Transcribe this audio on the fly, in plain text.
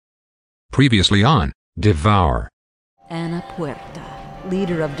Previously on Devour. Ana Puerta,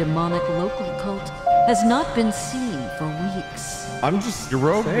 leader of demonic local cult, has not been seen for weeks. I'm just Your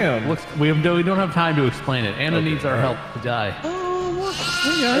robe Sam. looks. We don't have time to explain it. Anna needs our help to die. Oh, look.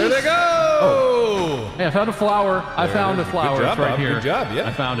 Hey There guys. they go. Hey, I found a flower. I found a flower. Good job, it's right Bob. here. Good job, yeah.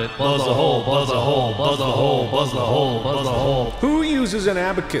 I found it. Buzz a hole. Buzz a hole. Buzz a hole. Buzz a hole. Buzz a hole. Who uses an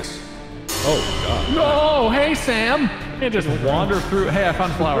abacus? Oh, God. No, hey Sam. You just wander through. Hey, I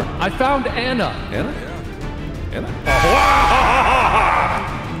found a flower. I found Anna. Anna? Anna?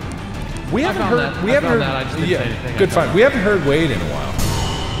 We I haven't found heard. that. We I haven't found heard. that. I just didn't say anything. Good I find. found We haven't heard Wade in a while.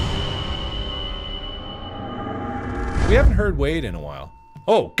 We haven't heard Wade in a while.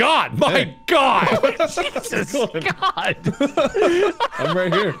 Oh God! My God! Jesus God. I'm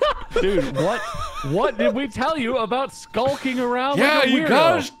right here. Dude, what did we tell you about skulking around Yeah, like a you weirdo?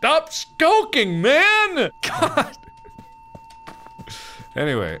 gotta stop skulking, man! God.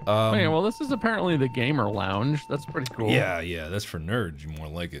 Anyway, Okay, well, this is apparently the gamer lounge. That's pretty cool. yeah, that's for nerds. You more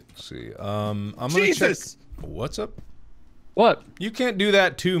like it. Let's see, I'm gonna Jesus! check. What's up? What? You can't do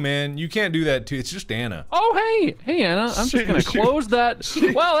that too, man. You can't do that too. It's just Anna. Oh, hey, Anna. I'm just gonna close that.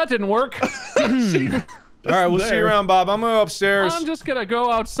 Well, that didn't work. All right, we'll see you around, Bob. I'm gonna go upstairs. I'm just gonna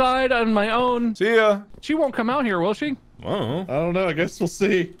go outside on my own. See ya. She won't come out here, will she? Oh, I don't know. I guess we'll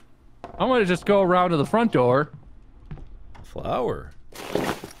see. I'm gonna just go around to the front door. flower.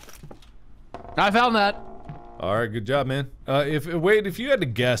 I found that. All right, good job, man. If you had to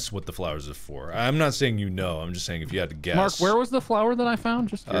guess what the flowers are for, I'm not saying you know. I'm just saying if you had to guess. Mark, where was the flower that I found?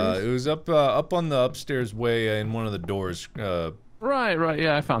 Just curious. It was up on the upstairs way in one of the doors. Right.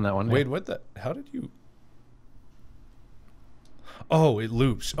 Yeah, I found that one. Wait, what the? How did you? Oh, it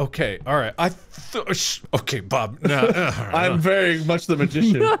loops. Okay, all right. Okay, Bob. No, I'm very much the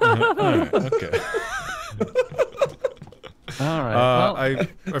magician. all right, okay. All right. Well,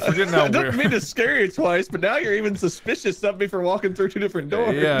 I forget now I where. didn't mean to scare you twice, but now you're even suspicious of me for walking through two different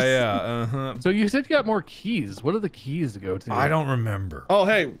doors. Yeah. so you said you got more keys. What are the keys to go to? I don't remember. Oh,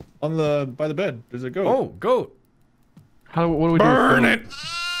 hey, by the bed, there's a goat. Oh, goat. What do we do? Burn it!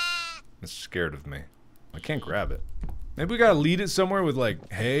 It's scared of me. I can't grab it. Maybe we gotta lead it somewhere with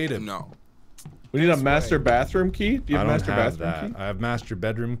like hay to. No. We need a master bathroom key. Do you I have a don't master have bathroom that. key? I have master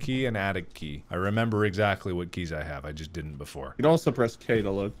bedroom key and attic key. I remember exactly what keys I have. I just didn't before. You can also press K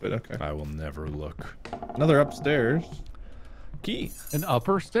to look, but okay. I will never look. Another upstairs. Key. An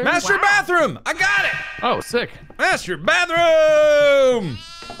upper stairs? Master bathroom! I got it! Oh, sick. Master bathroom!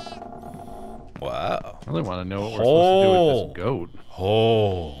 Wow. I really want to know what we're supposed to do with this goat.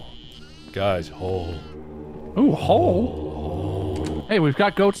 Hole. Guys, hole. Ooh, hole. Hey, we've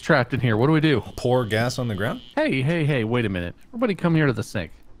got goats trapped in here. What do we do? Pour gas on the ground? Hey, wait a minute. Everybody come here to the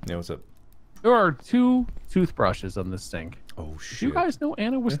sink. Yeah, what's up? There are 2 toothbrushes on this sink. Oh, Do shit. you guys know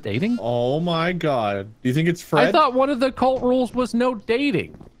Anna was dating? Oh my God. Do you think it's Fred? I thought one of the cult rules was no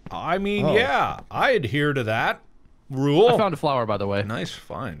dating. I mean, Oh. yeah. I adhere to that rule. I found a flower, by the way. Nice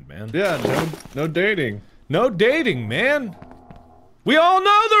find, man. Yeah, no dating. No dating, man. We all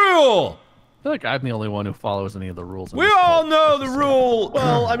know the rule. I feel like I'm the only one who follows any of the rules. in We this all cult. know the rule.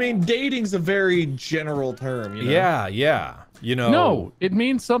 Well, I mean, dating's a very general term, you know? Yeah. You know. No, it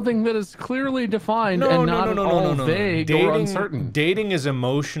means something that is clearly defined and not all vague or uncertain. Dating is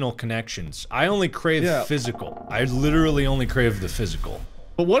emotional connections. I only crave Yeah. physical. I literally only crave the physical.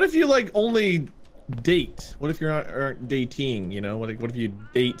 But what if you, like, only date? What if you're not aren't dating, you know? What if you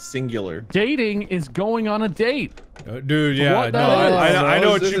date singular? Dating is going on a date. Dude, yeah, what no, that is. I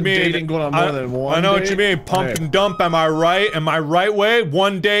know what you Isn't mean. dating going on more than one I know what you date? mean. Pump and dump. Am I right? Am I right way?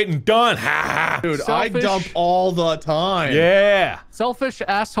 One date and done. Ha! Dude, I Selfish. dump all the time. Yeah. Selfish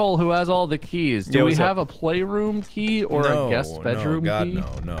asshole who has all the keys. Do Yeah, we what's up? have a playroom key or a guest bedroom no, God, key?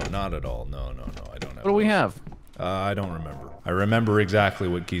 No, not at all. No, I don't have. What do we those. have? I don't remember. I remember exactly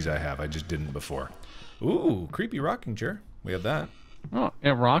what keys I have. I just didn't before. Ooh, creepy rocking chair. We have that. Oh, it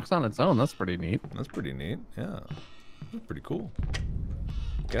rocks on its own. That's pretty neat. That's pretty neat. Yeah. That's pretty cool.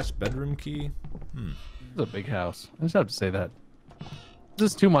 Guest bedroom key. It's a big house. I just have to say that.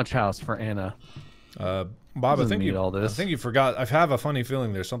 This is too much house for Anna. Bob, I Doesn't think need you. all this. I think you forgot. I have a funny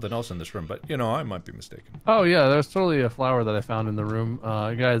feeling there's something else in this room, but you know, I might be mistaken. Oh yeah, there's totally a flower that I found in the room.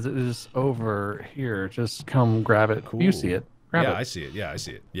 Guys, it is over here. Just come grab it. You see it. Grab Yeah, it. I see it. Yeah, I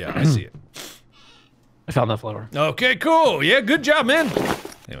see it. Yeah, I see it. I found that flower. Okay, cool. Yeah, good job, man.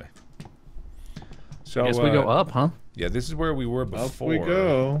 Anyway. So I guess we go up, huh? Yeah, this is where we were before. we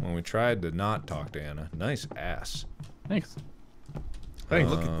go. When we tried to not talk to Anna. Nice ass. Thanks.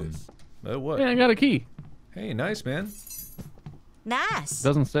 Thanks. Look at this. What? Yeah, I got a key. Hey, nice, man. Nice.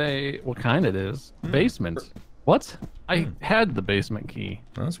 Doesn't say what kind it is. Basement. What? I had the basement key.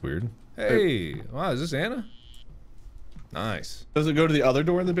 That's weird. Hey, wow, is this Anna? Nice. Does it go to the other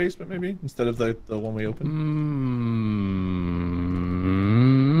door in the basement, maybe, instead of the one we opened?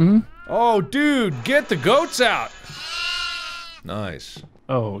 Oh, dude, get the goats out. Nice.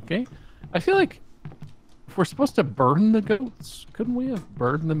 Oh, okay. I feel like if we're supposed to burn the goats, couldn't we have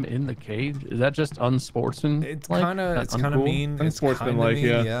burned them in the cage? Is that just unsportsman? It's kind of mean. It's kind of Unsportsmanlike, mean,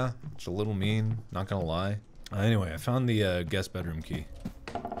 yeah. yeah. It's a little mean. Not gonna lie. Anyway, I found the guest bedroom key.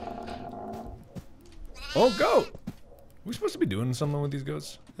 Oh, goat! We supposed to be doing something with these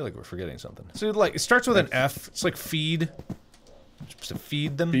goats? I feel like we're forgetting something. So, like, it starts with an F. It's like feed. We're supposed to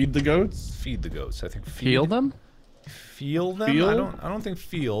feed them. Feed the goats? Feed the goats. I think feed. Feel them? Feel them? Feel? I don't think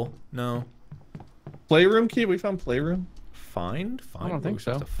feel. No. Playroom key? We found playroom? Find? I don't think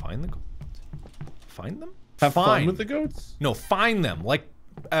so. To find the goats? Find them? Have fun Fine. with the goats? No, find them. Like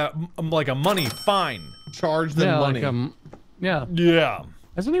a money fine. Charge them money. Yeah. Yeah.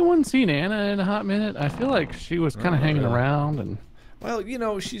 Has anyone seen Anna in a hot minute? I feel like she was kind of hanging around and. Well, you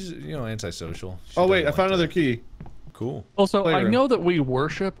know, she's, you know, antisocial. Oh, wait, I found another key. Cool. Also, I Playroom. know that we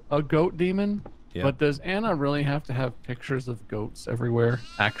worship a goat demon, Yeah. but does Anna really have to have pictures of goats everywhere?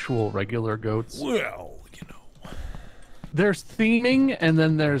 Actual, regular goats? Well, you know. There's theming, and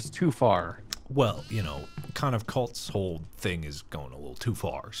then there's too far. Well, you know, kind of cult's whole thing is going a little too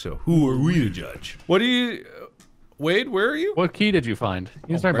far, so who are we to judge? What do you... Wade, where are you? What key did you find?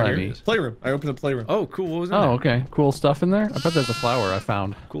 You start right by here me. it is. Playroom. I opened a playroom. Oh, cool. What was in Oh, there? okay. Cool stuff in there? I bet there's a flower I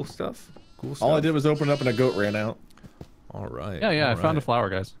found. Cool stuff? Cool stuff? All I did was open it up and a goat ran out. All right. Yeah, I all found a right. flower,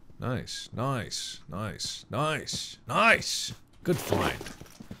 guys. Nice, nice, nice, nice, nice. Good find.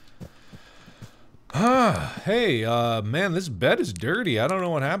 Ah, hey, man, this bed is dirty. I don't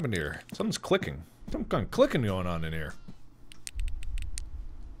know what happened here. Something's clicking. Some kind of clicking going on in here.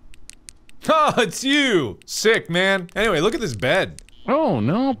 Oh, it's you! Sick, man. Anyway, look at this bed. Oh,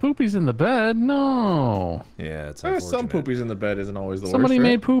 no, Poopy's in the bed. No. Yeah, it's Some unfortunate. poopies in the bed isn't always the Somebody worst.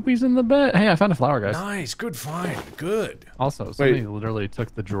 made Poopies in the bed. Hey, I found a flower, guys. Nice, good find. Good. Also, somebody literally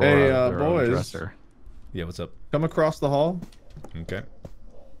took the drawer Hey, out of their own boys. dresser. Yeah, what's up? Come across the hall. Okay.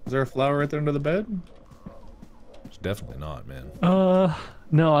 Is there a flower right there under the bed? It's definitely not, man.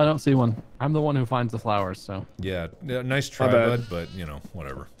 No, I don't see one. I'm the one who finds the flowers, so. Yeah, nice try, bad. bud, but, you know,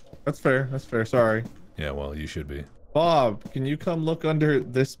 whatever. That's fair. That's fair. Sorry. Yeah, well, you should be. Bob, can you come look under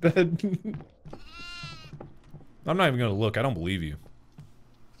this bed? I'm not even gonna look. I don't believe you.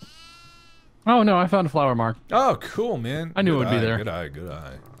 Oh, no, I found a flower, Mark. Oh, cool, man. I knew Good it would be eye, there. Good eye, good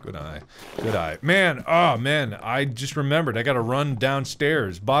eye, good eye, good eye. Man, oh, man, I just remembered. I gotta run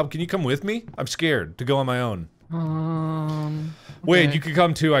downstairs. Bob, can you come with me? I'm scared to go on my own. Wade, okay. you could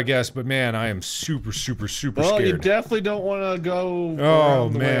come too, I guess, but man, I am super, super, super Well, you scared. definitely don't want to go Oh,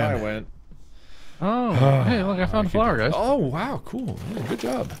 around the way man. I went. Oh, hey, look, I found a flower, guys. Oh, wow, cool. Yeah, good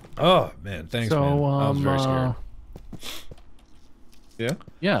job. Oh, man, thanks, man. I was very scared. Yeah.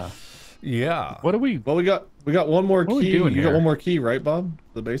 Yeah. Yeah. What do we... Well, we got one more What are we key. doing You got here? one more key, right, Bob?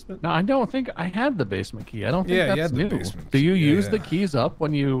 The basement. No, I don't think I had the basement key. I don't think Yeah, you that's had the new. basement Do you key, use yeah. the keys up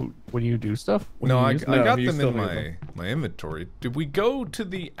when you do stuff? When No, you I use No, got you them still in need my inventory. Did we go to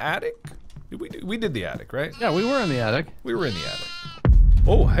the attic? We did the attic, right? Yeah, we were in the attic. We were in the attic.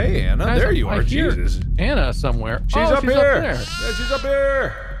 Oh, hey, Anna. Guys, there you I are. hear Jesus. Anna somewhere. She's Oh, up she's here. Up there. Yeah, she's up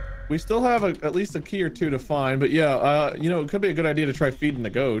here. We still have at least a key or two to find, but yeah, you know, it could be a good idea to try feeding the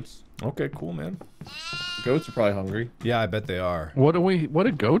goats. Okay, cool, man. Goats are probably hungry. Yeah, I bet they are. What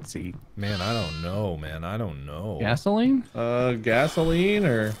do goats eat? Man, I don't know, man. I don't know. Gasoline? Gasoline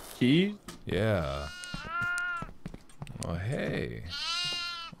or keys? Yeah. Oh, hey.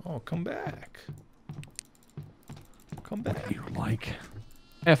 Oh, come back. Come back. What do you like?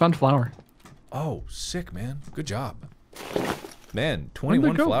 Hey, I found a flower. Oh, sick, man. Good job. Man, Where'd the 21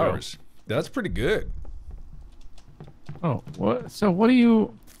 goat go? flowers. That's pretty good. Oh, what? So what do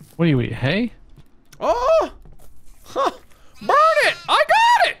you eat? Hay? Oh! Huh. Burn it! I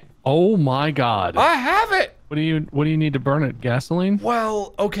got it! Oh my God! I have it! What do you need to burn it? Gasoline?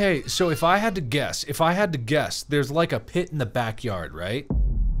 Well, okay, so if I had to guess, there's like a pit in the backyard, right?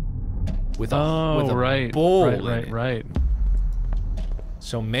 With a, with a right, bowl in it. right.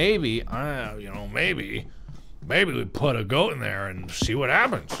 So maybe, maybe we put a goat in there and see what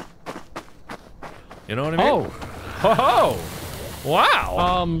happens. You know what I mean? Oh,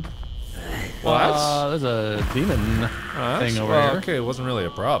 wow. Well, there's a demon thing over well, here. okay, it wasn't really a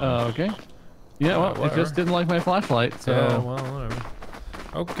problem. Okay. Yeah, well, it whatever. just didn't like my flashlight, so. Yeah, well, whatever.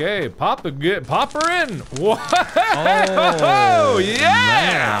 Okay, pop her in. Whoa! Oh,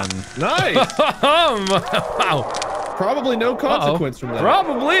 yeah! man. Nice. Wow. Probably no consequence from that.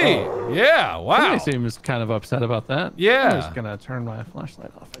 Probably. Yeah. Wow. Somebody seems kind of upset about that. Yeah. I'm just gonna turn my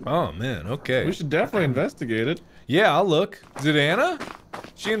flashlight off. Oh man. Okay. We should definitely investigate it. Yeah, I'll look. Is it Anna?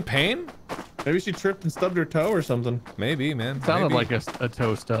 She in pain? Maybe she tripped and stubbed her toe or something. Maybe, man. Sounded Maybe. like a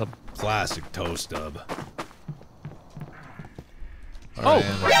toe stub. Classic toe stub. Oh! Right,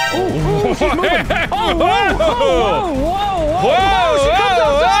 Oh, she's moving! Oh, whoa! Whoa, She comes whoa,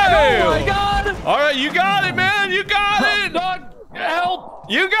 outside! whoa. Oh my god! All right, you got it, man. You got it. Help!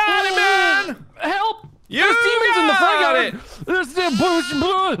 You got it, man. Help! You There's demons in the got front. There's the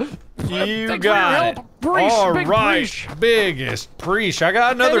You Thanks got for your it. help. Preach, All big right, preach. biggest preach. I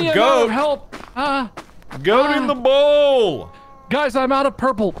got another Any amount goat. of help. Goat in the bowl. Guys, I'm out of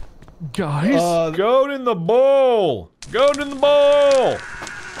purple. Guys. Goat in the bowl. Goat in the bowl.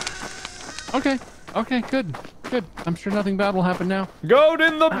 Okay. Okay, good. Good. I'm sure nothing bad will happen now. Goat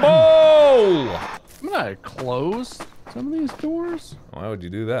in the bowl. I'm gonna close some of these doors. Why would you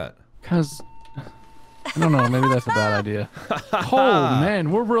do that? Because, I don't know, maybe that's a bad idea. Oh,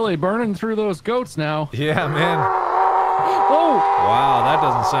 man, we're really burning through those goats now. Yeah, man. Oh! Wow, that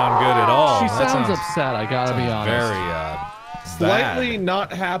doesn't sound good at all. She That sounds upset, I gotta be honest. Very, Slightly bad.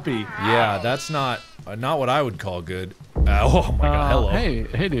 not happy. Yeah, that's not what I would call good. Oh my god, hello. Hey,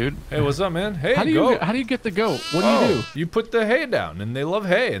 dude. Hey, what's up, man? Hey, How do you get the goat? What do you do? You put the hay down, and they love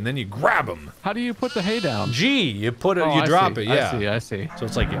hay, and then you grab them. How do you put the hay down? G, you put it, Oh, you I drop see, it, yeah. I see. So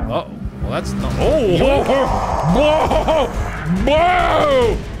it's like, well, that's not. Oh, whoa,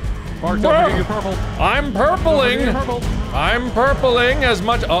 whoa, Mark, don't forget your purple. I'm Don't forget purpling. your purple. I'm purpling as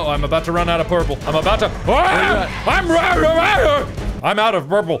much. Oh, I'm about to run out of purple. I'm about to. I'm out of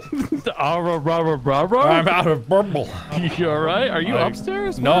purple. I'm out of purple. You alright? Are you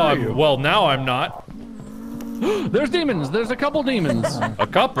upstairs? No, Where are you? well, now I'm not. There's demons. There's a couple demons. A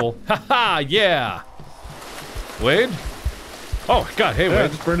couple? Haha, yeah. Wade? Oh, God, hey, Yeah, I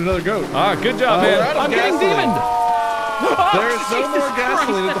Wade. just burned another goat. Ah, good job, we're man. out of I'm getting gasoline. demoned. There's no more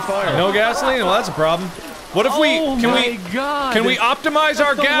gasoline at the fire. No gasoline? Well, that's a problem. What if we Oh can my we God. can we optimize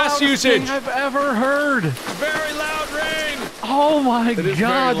our The gas loudest usage? thing I've ever heard. Very loud rain. Oh my It is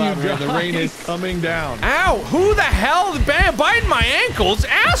God, very loud you here. guys. The rain is coming down. Ow! Who the hell is biting my ankles,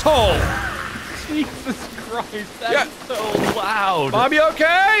 asshole? Jesus Christ, that's so loud. Bob, you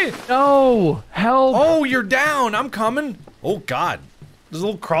okay? No, help. Oh, you're down. I'm coming. Oh God, there's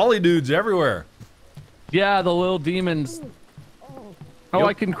little crawly dudes everywhere. Yeah, the little demons. Oh, You-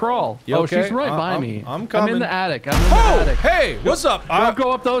 I can crawl. you Oh, okay? she's right by I'm- me. I'm I'm coming. in the attic. I'm in the Oh, attic. hey, what's up? Don't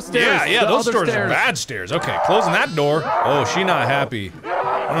go up those stairs. Yeah, The those other stairs are stairs. bad stairs. Okay, closing that door. Oh, she not happy.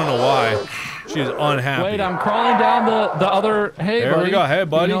 I don't know why. She's unhappy. Wait, I'm crawling down the other. Hey, There buddy. we go. Hey, Can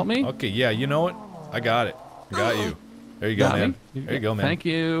buddy. you help me? Okay, yeah, you know what? I got it. I got you. There you go, Got man. me? There you go, man. Thank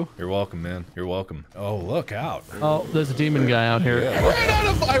you. You're welcome, man. You're welcome. Oh, look out. Oh, there's a demon guy out here. I ran out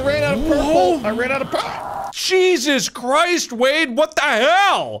of purple. I ran out of purple. Jesus Christ, Wade, what the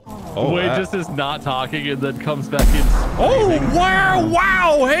hell? Oh, Wade that- just is not talking and then comes back in. Oh, wow,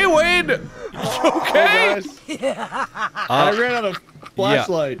 wow. Hey, Wade. You okay? Hey, guys. I ran out of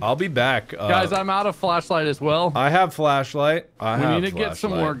flashlight. Yeah, I'll be back. Guys, I'm out of flashlight as well. I have flashlight. We need to get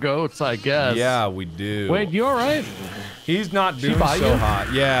some more goats, I guess. Yeah, we do. Wade, you all right? He's not doing by so you?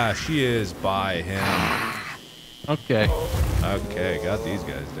 hot. Yeah, she is by him. Okay. Okay, got these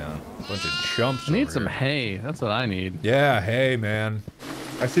guys down. Bunch of chumps. I need over some here. hay. That's what I need. Yeah, hey, man.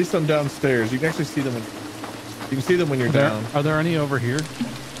 I see some downstairs. You can actually see them. You can see them when you're down. Are there any over here?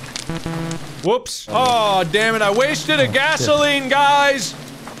 Whoops. Oh, damn it. I wasted a gasoline, guys.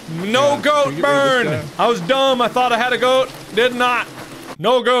 No Yeah, goat can you get rid of burn. this I was dumb. I thought I had a goat. Did not.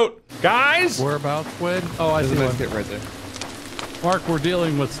 No goat. Guys? Whereabouts, Wade? Oh, I There's see a one. med kit right there. Mark, we're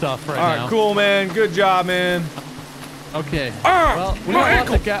dealing with stuff right All right, now. cool, man. Good job, man. Okay. Ah, Well, we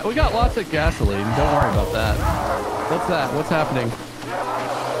my got lots of gasoline. Don't worry about that. What's that? What's happening?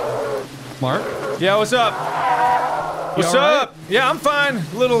 Mark? Yeah, what's up? What's all right? up? Yeah, I'm fine.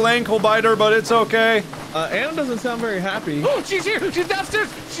 Little ankle biter, but it's okay. Anna doesn't sound very happy. Oh, she's here. She's downstairs.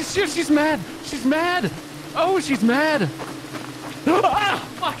 She's here. She's mad. She's mad. Oh, she's mad. Ah,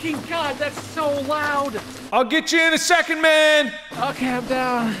 fucking God, that's so loud. I'll get you in a second, man. Okay, I'm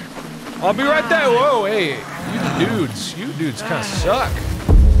down. I'll be right there. Whoa, hey, you dudes kind of suck.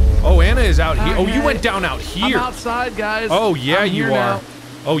 Oh, Anna is out here. Oh, you Okay. went down out I'm here. outside, guys. Oh, yeah, I'm you here are. now.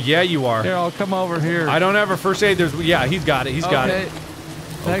 Oh, yeah, you are. Here, I'll come over here. I don't have a first aid. There's, yeah, he's got it. He's got Okay. it.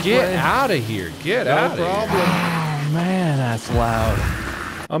 Thanks, Get Wade. out of here. Get No out of here. problem. Oh, man, that's loud.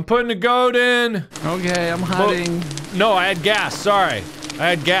 I'm putting a goat in. Okay, I'm hiding. No, I had gas. Sorry. I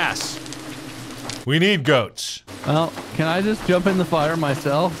had gas. We need goats. Well, can I just jump in the fire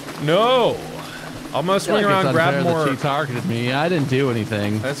myself? No. I'm gonna swing around, grab more. She targeted me. I didn't do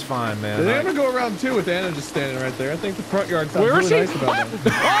anything. That's fine, man. They're gonna go around too with Anna just standing right there. I think the front yard sounds Where really is nice she? about that.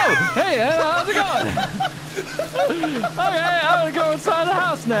 Oh, hey, Anna, how's it going? Okay, I'm gonna go inside the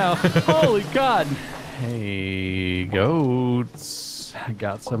house now. Holy God. Hey, goats. I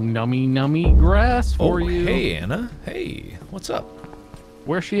got some nummy grass for you. Hey, Anna. Hey, what's up?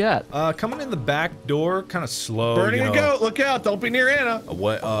 Where's she at? Coming in the back door, kind of slow. Burning you know. a goat. Look out! Don't be near Anna.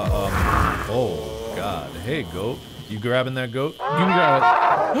 What? Oh God. Hey, goat. You grabbing that goat? You can grab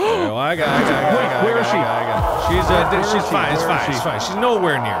it. Oh, I got. Where is she? She's fine. It's fine. She's fine. She's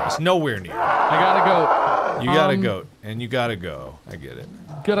nowhere near us. Nowhere near. I got a goat. You got a goat, and you gotta go. I get it.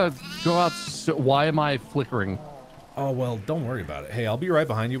 Gotta go out. Why am I flickering? Oh well, don't worry about it. Hey, I'll be right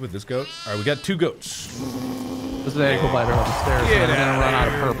behind you with this goat. All right, we got 2 goats. There's an ankle biter on the stairs. Get and I'm gonna run out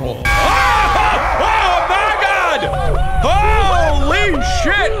of purple. Oh my God! Holy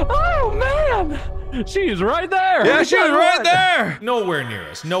shit! Oh man! She's right there. Yeah, she was right there. Nowhere near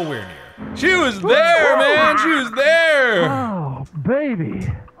us. Nowhere near. She was there, man. She was there. Oh baby.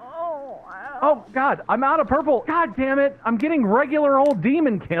 Oh God, I'm out of purple. God damn it! I'm getting regular old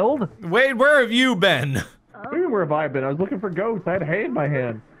demon killed. Wade, where have you been? Where have I been? I was looking for goats. I had hay in my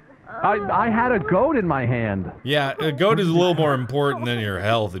hand. I had a goat in my hand. Yeah, a goat is a little more important than your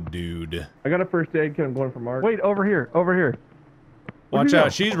health, dude. I got a first aid kit. I'm going for Mark. Wait, over here, over here. Watch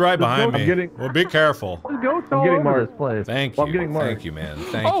out, she's right behind me. Well, be careful. There's goats I'm all getting over Mark. this place. Thank Well, you. I'm getting Mark. Thank you, man.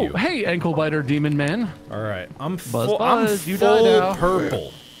 Thank you. Oh, hey, ankle biter demon man. All right, I'm Buzz, I'm buzz, you full die now.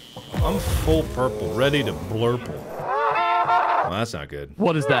 purple. I'm full purple, ready to blurple. Well, that's not good.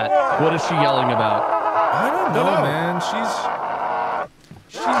 What is that? What is she yelling about? I don't know, man. She's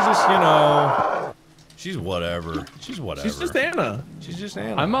just, you know, she's whatever. She's whatever. She's just Anna. She's just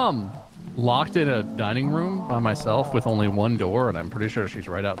Anna. I'm locked in a dining room by myself with only one door, and I'm pretty sure she's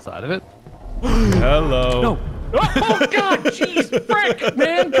right outside of it. Hello. No. Oh God, jeez, frick,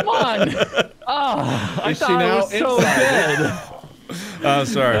 man, come on. Oh, I Is she thought now it was so inside? dead. I'm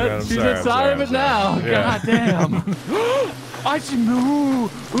sorry, man. I'm She's sorry. inside of it now. Yeah. God damn. I see. Ooh,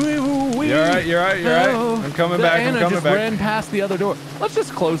 You're right. You're right. You're right. I'm coming back. Anna I'm coming just back. ran past the other door. Let's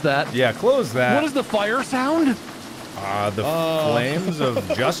just close that. Yeah, close that. What is the fire sound? The flames of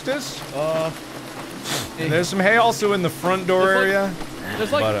justice? There's some hay also in the front door area.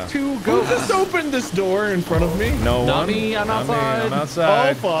 There's like But, 2 Who goats. just opened this door in front of me? No Not one. me, I'm Not me, outside. I'm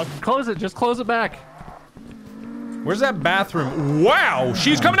outside. Oh fuck. Close it. Just close it back. Where's that bathroom? Wow,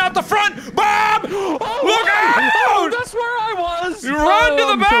 she's coming out the front! Bob! Look out! Oh, that's where I was. You run to the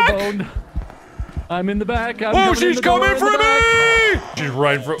I'm back! So boned. I'm in the back. I'm Oh, in she's the door, coming in for the back. me! She's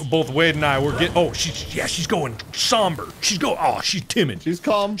right in front. Both Wade and I were getting. Oh, she's going somber. She's timid. She's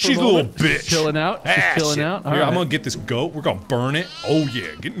calm. She's a little bitch. Chilling out. She's chilling shit. out. Here, All I'm right. gonna get this goat. We're gonna burn it. Oh yeah,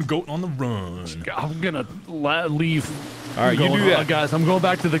 getting goat on the run. I'm gonna leave. All right, you do that. Guys, I'm going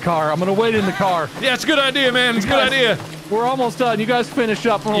back to the car. I'm gonna wait in the car. Yeah, it's a good idea, man. It's a good idea. We're almost done. You guys finish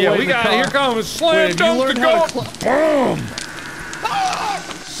up. I'm gonna Yeah, wait we in the got it. car. Here comes slam Wade, you dunk the learned how to goat. Boom.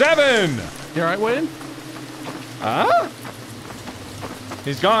 7. You all right, Wade? Huh?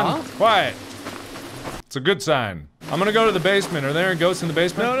 He's gone. Huh? Quiet. It's a good sign. I'm gonna go to the basement. Are there ghosts in the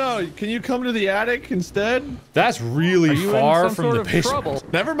basement? No. Can you come to the attic instead? That's really Are you far in some from sort the of basement. trouble?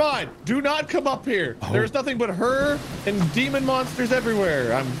 Never mind. Do not come up here. Oh. There's nothing but her and demon monsters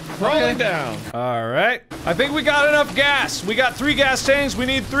everywhere. I'm crawling down. All right. I think we got enough gas. We got 3 gas tanks. We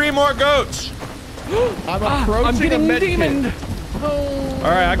need 3 more goats. I'm approaching I'm getting a med kit. demoned. All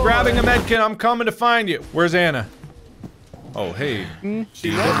right, I'm grabbing a med kit. I'm coming to find you. Where's Anna? Oh, hey.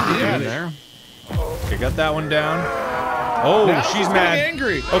 She's In in there. Okay, got that one down. Oh, Now she's getting mad.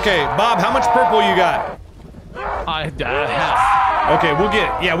 angry. Okay, Bob, how much purple you got? I have. Okay, we'll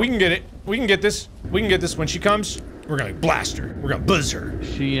get it. Yeah, we can get it. We can get this. We can get this. When she comes, we're gonna blast her. We're gonna buzz her.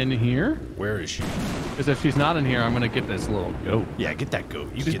 Is she in here? Where is she? Because if she's not in here, I'm gonna get this little goat. Yeah, get that goat.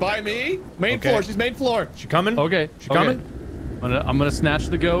 You She's get by that me. Main Okay. floor. She's main floor. goat. She coming? Okay. She coming? I'm gonna snatch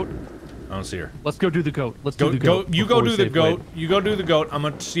the goat. I don't see her. Let's go do the goat. Let's Go, do the go. goat. You before go we do the save goat. Wade. You go do the goat. I'm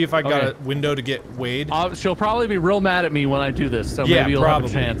gonna see if I got Okay. a window to get Wade. She'll probably be real mad at me when I do this, so Yeah, maybe you'll probably.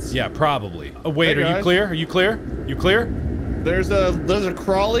 have a chance. Yeah, probably. Wade, Hey, are you guys. clear? Are you clear? You clear? There's a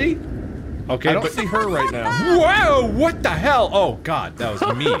crawly. Okay, I don't but see her right now. whoa! What the hell? Oh God, that was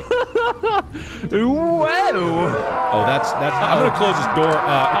me. Whoa! Oh, that's. I'm gonna close this door.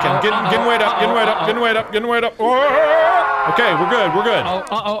 Okay, I'm getting Wade up. Getting Wade up. Getting Wade up. Getting Wade up. Okay, we're good. We're good.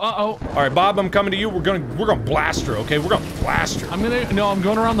 Oh! All right, Bob, I'm coming to you. We're gonna blast her. Okay, we're gonna blast her. I'm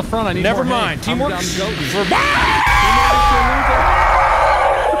going around the front. I need Never more hay. mind. Teamwork. I'm goating. For-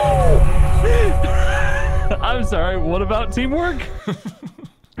 I'm sorry. What about teamwork?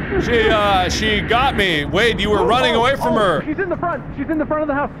 She got me. Wade, you were running away from her. She's in the front. She's in the front of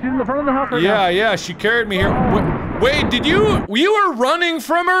the house. She's in the front of the house right now. Yeah, she carried me here. Wade, you were running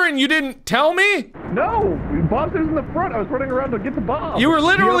from her and you didn't tell me? No, Bob's in the front. I was running around to get the Bob. You were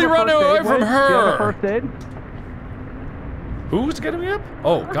literally running away from her. Do you have a first aid? Who's getting me up?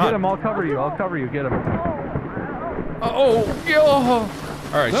 Oh, God. Get him, I'll cover you. I'll cover you. Get him. Oh.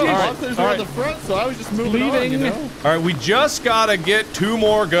 All right, No, she's Bob's around the front, so I was just moving on, you know? All right, we just gotta get 2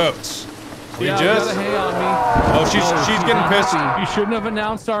 more goats. We yeah, just. got a hay on me. Oh, she's getting pissed. You shouldn't have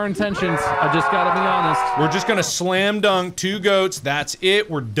announced our intentions. I just gotta be honest. We're just gonna slam dunk 2 goats. That's it.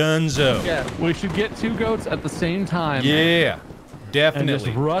 We're donezo. Yeah, we should get 2 goats at the same time. Yeah, definitely. And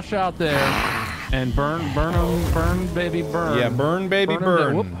just rush out there and burn, baby, burn. Yeah, burn, baby,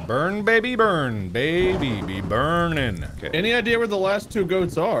 Burn 'em burn. Burn, baby, burn. Baby, be burning. Okay. Any idea where the last 2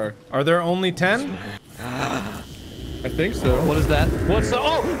 goats are? Are there only 10? I think so. What is that? What's the?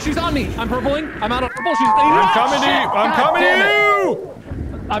 Oh, she's on me. I'm purpling. I'm out of purple. She's. I'm coming to you. I'm coming to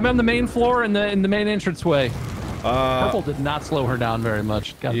you. I'm on the main floor in the main entranceway. Purple did not slow her down very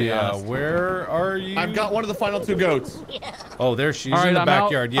much. Gotta be honest. Where are you? I've got one of the final 2 goats. Oh, there she's All right, in the I'm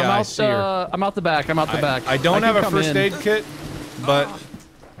backyard. out, Yeah, I see her. I'm out the back. I'm out the back. I don't have can a come first in. aid kit, but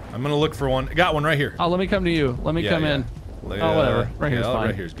I'm gonna look for one. I got one right here. Oh, let me come to you. Let me come in. Oh, whatever. Right here's fine.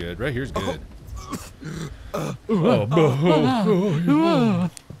 Right here's good. Right here's good. All All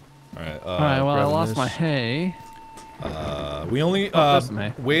right. right. Well, I lost my hay. We only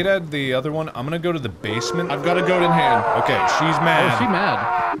wait at the other one. I'm gonna go to the basement. I've got a goat in hand. Okay, she's mad. Oh, she mad.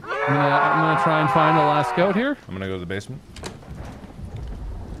 I'm gonna try and find the last goat here. I'm gonna go to the basement.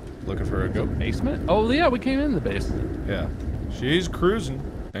 Looking for a goat. Basement? Oh yeah, we came in the basement. Yeah, she's cruising.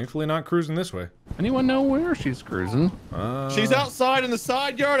 Thankfully, not cruising this way. Anyone know where she's cruising? She's outside in the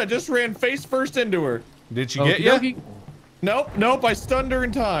side yard. I just ran face first into her. Did she get you? Okey-dokey. Nope. I stunned her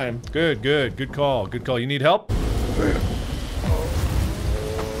in time. Good call. Good call. You need help?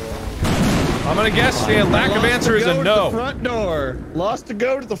 I'm gonna guess the lack of answer is a no. The front door. Lost to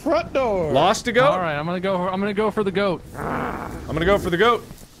go to the front door. Lost to goat? All right, I'm gonna go for the goat. I'm gonna go for the goat.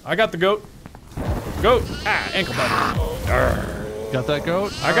 I got the goat. Goat. Ah, ankle bite. Got that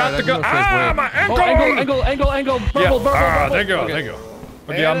goat? I got the goat. Ah, my ankle! Oh, angle. Burble. There you go.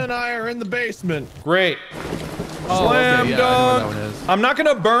 Okay, Anna and I are in the basement. Great. Oh, Slam okay, yeah, I know where dunk. that one is. I'm not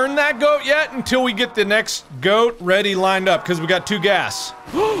gonna burn that goat yet until we get the next goat ready lined up because we got 2 gas.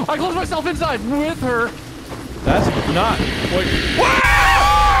 I closed myself inside with her. That's not what.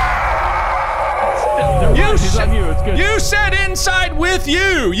 You said inside with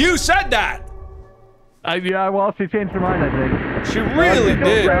you. You said that. Yeah, well, she changed her mind, I think. She really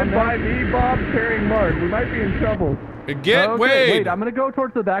did. By me, Bob, carrying Mark. We might be in trouble. Get Wade. Wait, I'm gonna go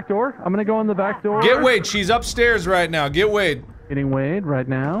towards the back door. I'm gonna go in the back door. Get Wade. She's upstairs right now. Get Wade. Getting Wade right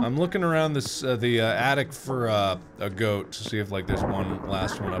now. I'm looking around this the attic for a goat to see if like there's one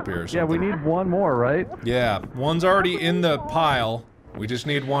last one up here or something. Yeah, we need one more, right? Yeah, one's already in the pile. We just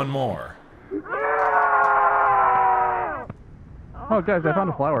need one more. Oh, guys, I found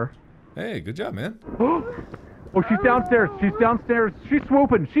a flower. Hey, good job, man. Oh, she's downstairs. She's downstairs. She's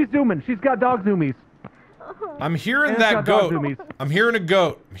swooping. She's zooming. She's got dog zoomies. I'm hearing And that goat. I'm hearing a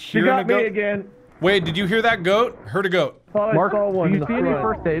goat. I'm She hearing got a goat. me again. Wade, did you hear that goat? Heard a goat. Mark, do you see any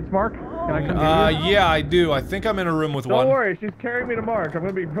first aids, Mark? Can I come to you? Yeah, I do. I think I'm in a room with one. Don't worry, she's carrying me to Mark. I'm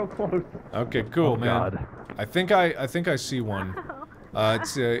gonna be real close. Okay, cool, man. God. I think I see one.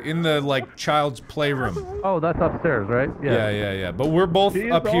 It's in the like child's playroom. Oh, that's upstairs, right? Yeah. But we're both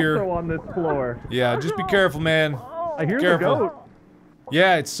She's up here. also on this floor. Yeah, just be careful, man. I hear Careful. the goat.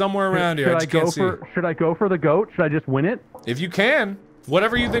 Yeah, it's somewhere around here. I just can't see. Should I go for the goat? Should I just win it? If you can,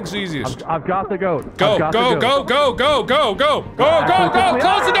 whatever you think's easiest. I've got the goat. Go. Close the doors all the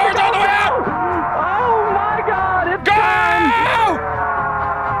way out. Oh my God! It's Go!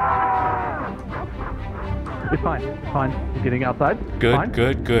 It's fine. It's fine. It's getting outside. Good, Fine.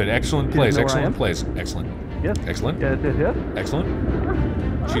 good. Excellent place. know where I am? Excellent place. Excellent. Yes. Excellent. Yes. Excellent.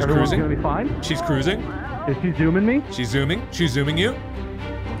 She's Everyone's cruising. gonna be fine. She's cruising. Is she zooming me? She's zooming. She's zooming you.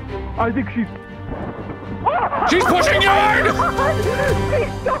 I think she's. She's pushing you hard!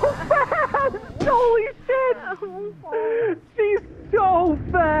 She's so fast! Holy shit! She's so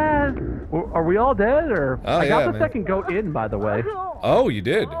fast! Are we all dead, or? Oh, I got yeah, the man. second goat in, by the way. Oh, you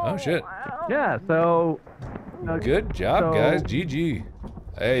did. Oh shit. Yeah, so... Good job, So- guys. GG.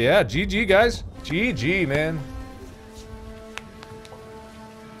 Hey, yeah, GG, guys. GG, man.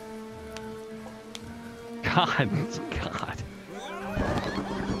 God.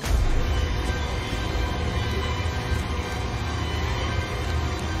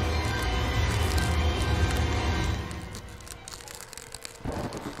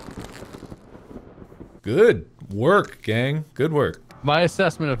 Good work, gang. Good work. My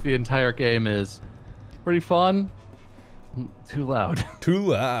assessment of the entire game is pretty fun. Too loud. Too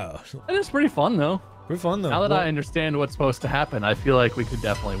loud. It is pretty fun though. Pretty fun though. Now that I understand what's supposed to happen, I feel like we could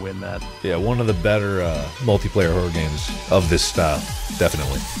definitely win that. Yeah, one of the better multiplayer horror games of this style.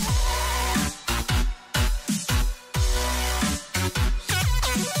 Definitely.